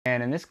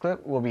And in this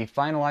clip, we'll be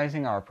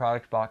finalizing our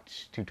product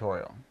box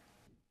tutorial.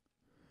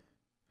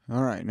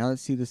 Alright, now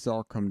let's see this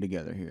all come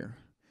together here.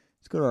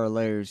 Let's go to our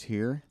layers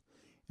here,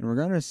 and we're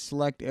going to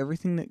select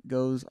everything that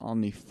goes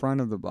on the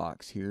front of the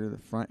box here, the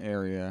front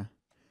area,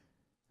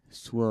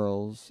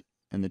 swirls,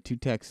 and the two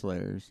text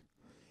layers.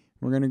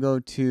 We're going to go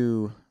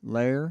to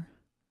Layer,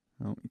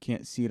 oh, you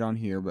can't see it on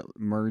here, but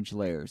Merge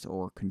Layers,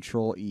 or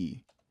Control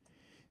E.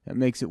 That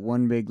makes it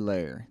one big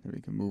layer that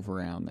we can move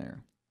around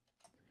there.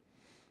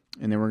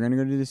 And then we're going to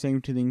go do the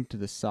same thing to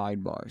the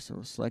sidebar. So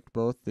we'll select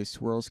both the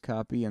swirls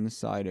copy and the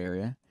side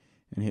area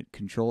and hit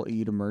Control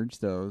E to merge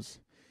those.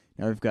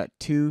 Now we've got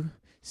two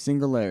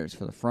single layers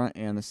for the front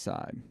and the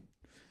side.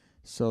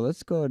 So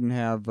let's go ahead and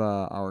have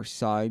our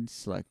side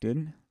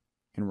selected,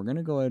 and we're going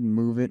to go ahead and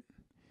move it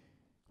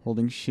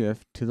holding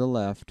shift to the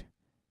left.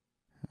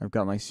 I've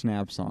got my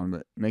snaps on,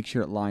 but make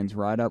sure it lines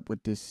right up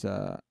with this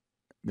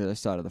the other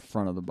side of the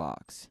front of the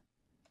box.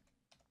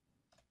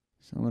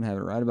 So I'm going to have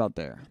it right about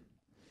there.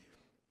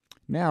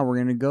 Now we're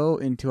going to go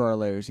into our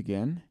layers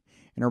again,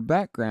 and our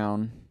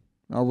background,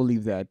 we'll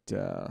leave that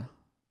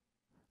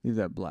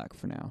black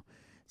for now.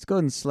 Let's go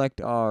ahead and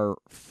select our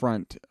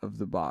front of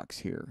the box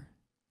here.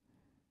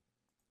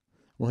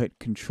 We'll hit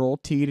Control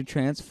T to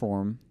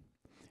transform,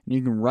 and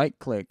you can right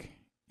click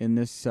in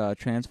this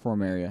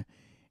transform area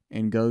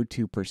and go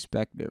to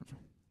perspective.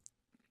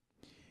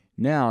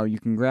 Now you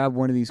can grab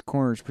one of these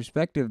corners.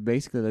 Perspective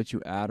basically lets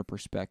you add a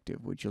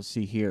perspective, which you'll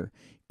see here.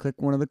 Click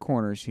one of the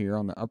corners here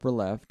on the upper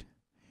left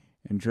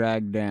and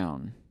drag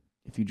down.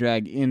 If you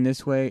drag in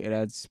this way, it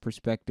adds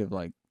perspective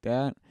like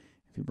that.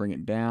 If you bring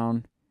it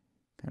down,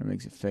 kind of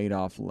makes it fade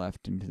off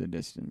left into the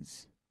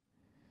distance.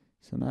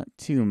 So not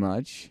too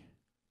much.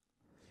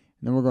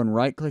 And then we'll go and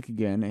right click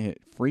again and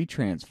hit Free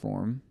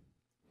Transform.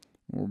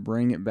 We'll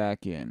bring it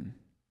back in.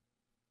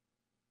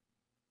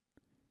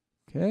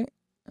 Okay,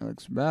 that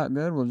looks about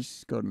good. We'll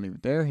just go ahead and leave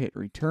it there. Hit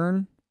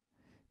Return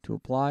to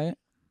apply it.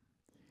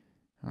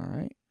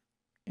 Alright,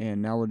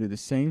 and now we'll do the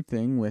same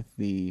thing with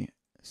the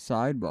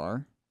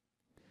sidebar.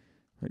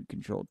 Hit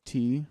Control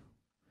T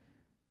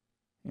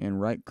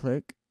and right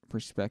click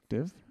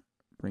perspective,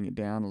 bring it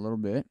down a little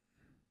bit,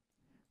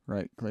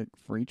 right click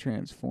Free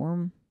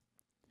Transform,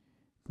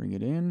 bring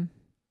it in.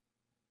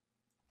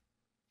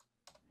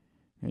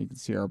 Now you can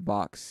see our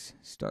box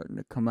starting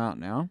to come out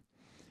now.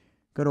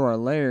 Go to our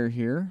layer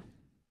here,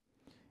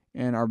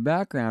 and our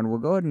background, we'll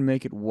go ahead and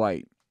make it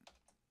white.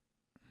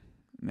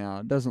 Now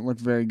it doesn't look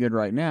very good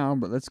right now,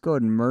 but let's go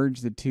ahead and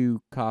merge the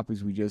two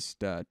copies we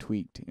just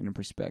tweaked in a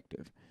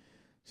perspective.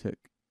 So hit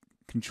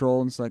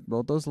Control and select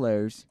both those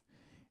layers,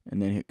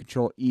 and then hit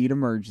Control E to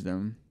merge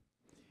them.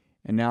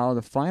 And now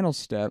the final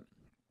step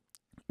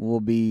will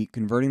be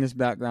converting this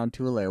background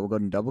to a layer. We'll go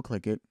ahead and double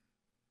click it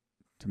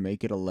to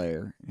make it a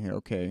layer and hit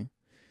OK.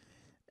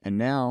 And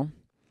now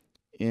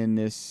in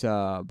this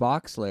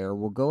box layer,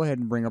 we'll go ahead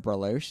and bring up our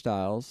layer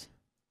styles,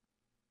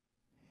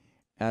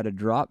 add a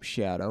drop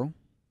shadow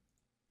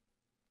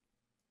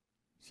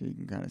so you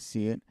can kind of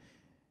see it.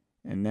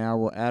 And now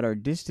we'll add our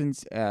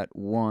distance at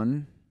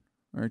 1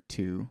 or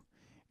 2,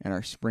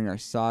 and bring our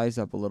size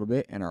up a little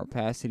bit and our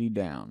opacity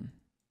down.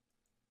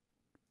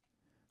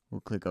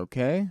 We'll click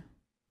OK.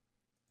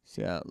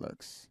 See how it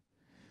looks.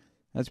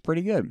 That's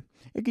pretty good.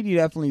 It could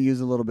definitely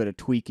use a little bit of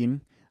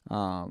tweaking.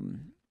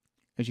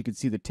 As you can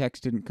see, the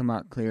text didn't come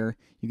out clear.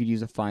 You could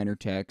use a finer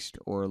text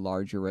or a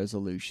larger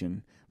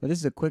resolution. But this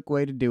is a quick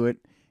way to do it,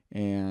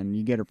 and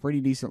you get a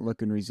pretty decent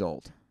looking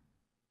result.